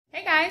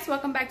guys,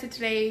 welcome back to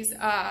today's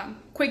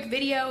quick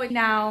video.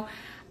 Now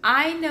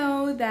I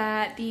know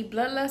that the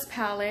Blood Lust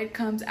palette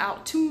comes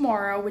out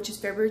tomorrow, which is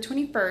February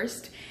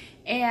 21st,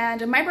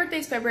 and my birthday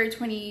is February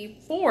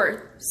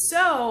 24th.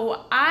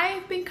 So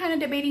I've been kind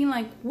of debating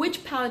like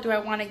which palette do I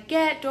want to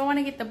get. Do I want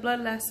to get the Blood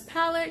Lust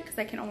palette because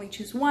I can only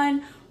choose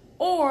one,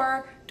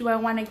 or do I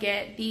want to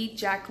get the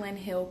JACLYN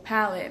Hill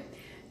palette?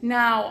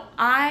 Now,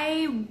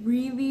 I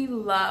really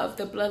love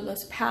the Blood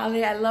Lust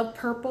palette. I love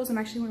purples. I'm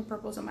actually wearing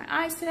purples on my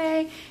eyes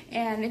today,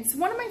 and it's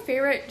one of my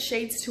favorite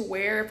shades to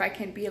wear if I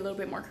can be a little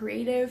bit more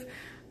creative.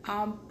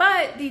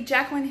 But the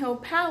JACLYN Hill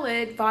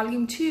palette,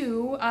 Volume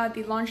 2,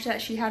 the launch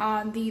that she had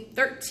on the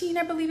 13th,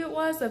 I believe it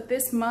was, of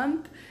this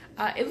month,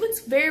 it looks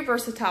very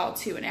versatile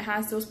too, and it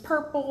has those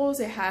purples,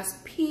 it has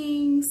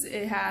pinks,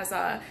 it has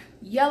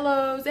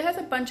yellows, it has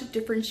a bunch of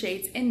different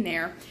shades in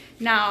there.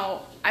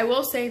 Now, I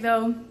will say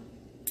though,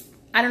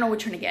 I don't know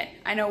which one to get.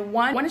 I know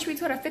one is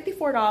retailed at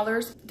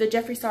 $54, the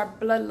JEFFREE STAR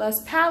Blood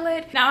Lust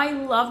palette. Now I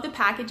love the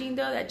packaging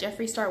though that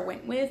JEFFREE STAR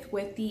went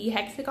with the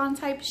hexagon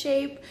type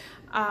shape.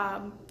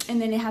 And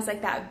then it has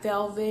like that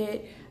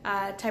velvet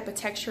type of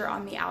texture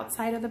on the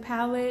outside of the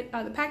palette.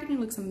 The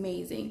packaging looks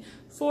amazing.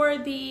 For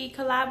the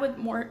collab with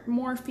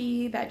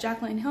Morphe that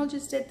JACLYN Hill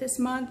just did this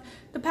month,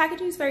 the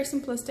packaging is very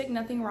simplistic,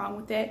 nothing wrong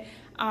with it.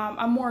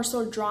 I'm more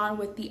so drawn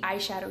with the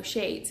eyeshadow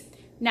shades.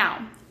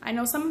 Now, I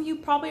know some of you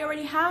probably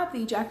already have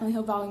the JACLYN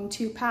Hill Volume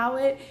 2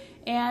 palette,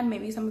 and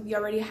maybe some of you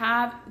already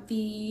have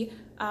the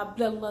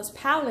Blood Lust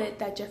palette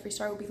that JEFFREE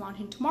STAR will be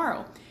launching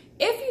tomorrow.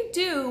 If you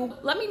do,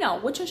 let me know.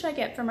 Which one should I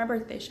get for my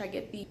birthday? Should I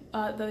get the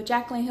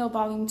JACLYN Hill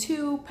Volume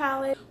 2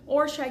 palette,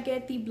 or should I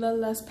get the Blood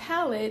Lust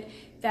palette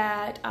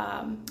that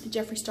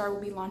JEFFREE STAR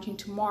will be launching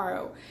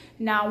tomorrow?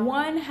 Now,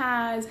 one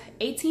has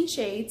 18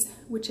 shades,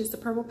 which is the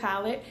purple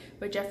palette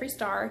by JEFFREE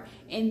STAR,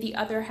 and the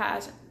other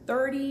has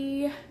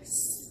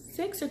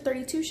 36 or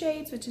 32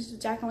 shades, which is the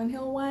JACLYN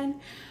Hill one.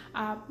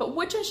 But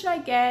which one should I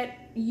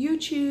get? You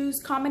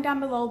choose. Comment down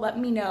below, let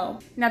me know.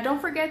 Now don't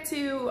forget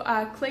to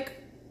click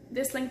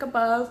this link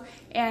above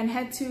and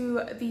head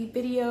to the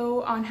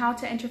video on how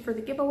to enter for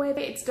the giveaway.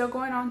 It's still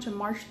going on to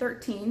March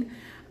 13th,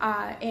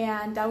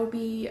 and that would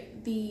be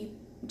the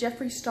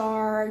JEFFREE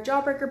STAR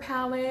Jawbreaker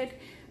palette,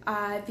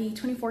 the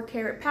 24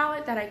 karat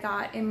palette that I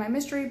got in my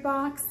mystery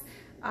box,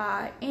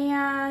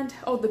 and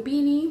oh, the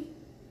beanie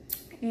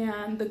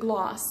and the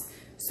gloss.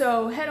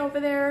 So head over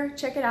there,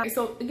 check it out.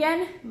 So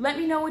again, let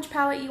me know which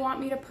palette you want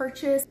me to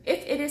purchase.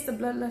 If it is the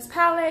Blood Lust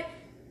palette,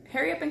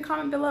 hurry up and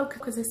comment below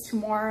because it's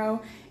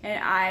tomorrow,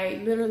 and I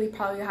literally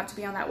probably have to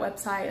be on that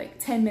website like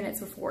 10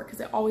 minutes before because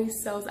it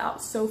always sells out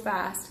so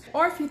fast.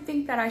 Or if you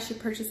think that I should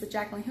purchase the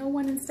JACLYN Hill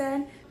one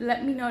instead,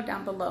 let me know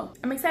down below.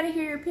 I'm excited to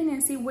hear your opinion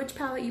and see which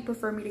palette you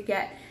prefer me to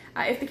get.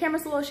 If the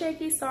camera's a little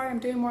shaky, sorry, I'm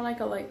doing more like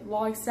a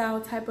vlog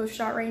style type of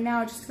shot right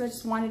now just because I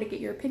just wanted to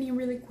get your opinion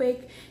really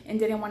quick and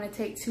didn't want to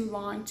take too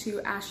long to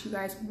ask you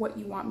guys what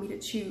you want me to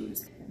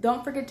choose.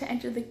 Don't forget to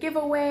enter the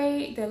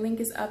giveaway. The link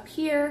is up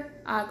here.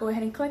 Go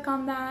ahead and click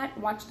on that,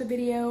 watch the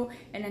video,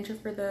 and enter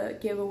for the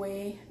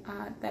giveaway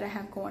that I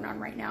have going on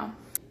right now.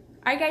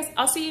 Alright guys,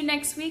 I'll see you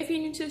next week. If you're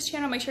new to this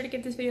channel, make sure to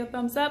give this video a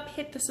thumbs up,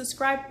 hit the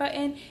subscribe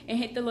button, and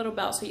hit the little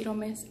bell so you don't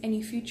miss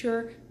any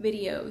future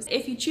videos.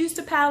 If you choose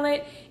the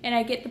palette and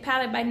I get the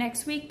palette by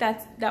next week,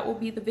 that will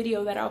be the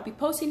video that I'll be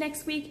posting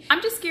next week.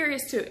 I'm just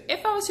curious too,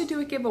 if I was to do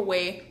a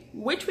giveaway,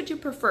 which would you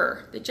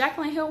prefer? The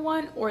JACLYN Hill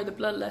one or the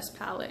Blood Lust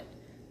palette?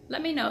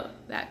 Let me know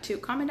that too.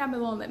 Comment down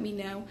below and let me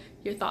know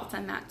your thoughts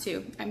on that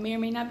too. I may or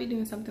may not be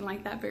doing something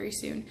like that very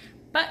soon,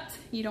 but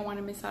you don't want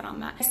to miss out on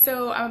that.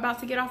 So I'm about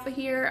to get off of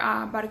here.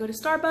 I'm about to go to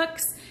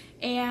Starbucks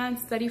and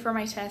study for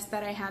my test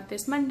that I have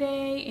this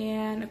Monday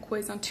and a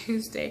quiz on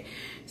Tuesday.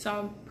 So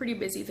I'm pretty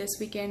busy this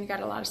weekend.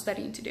 Got a lot of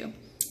studying to do.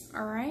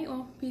 All right,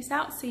 well, peace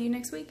out. See you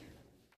next week.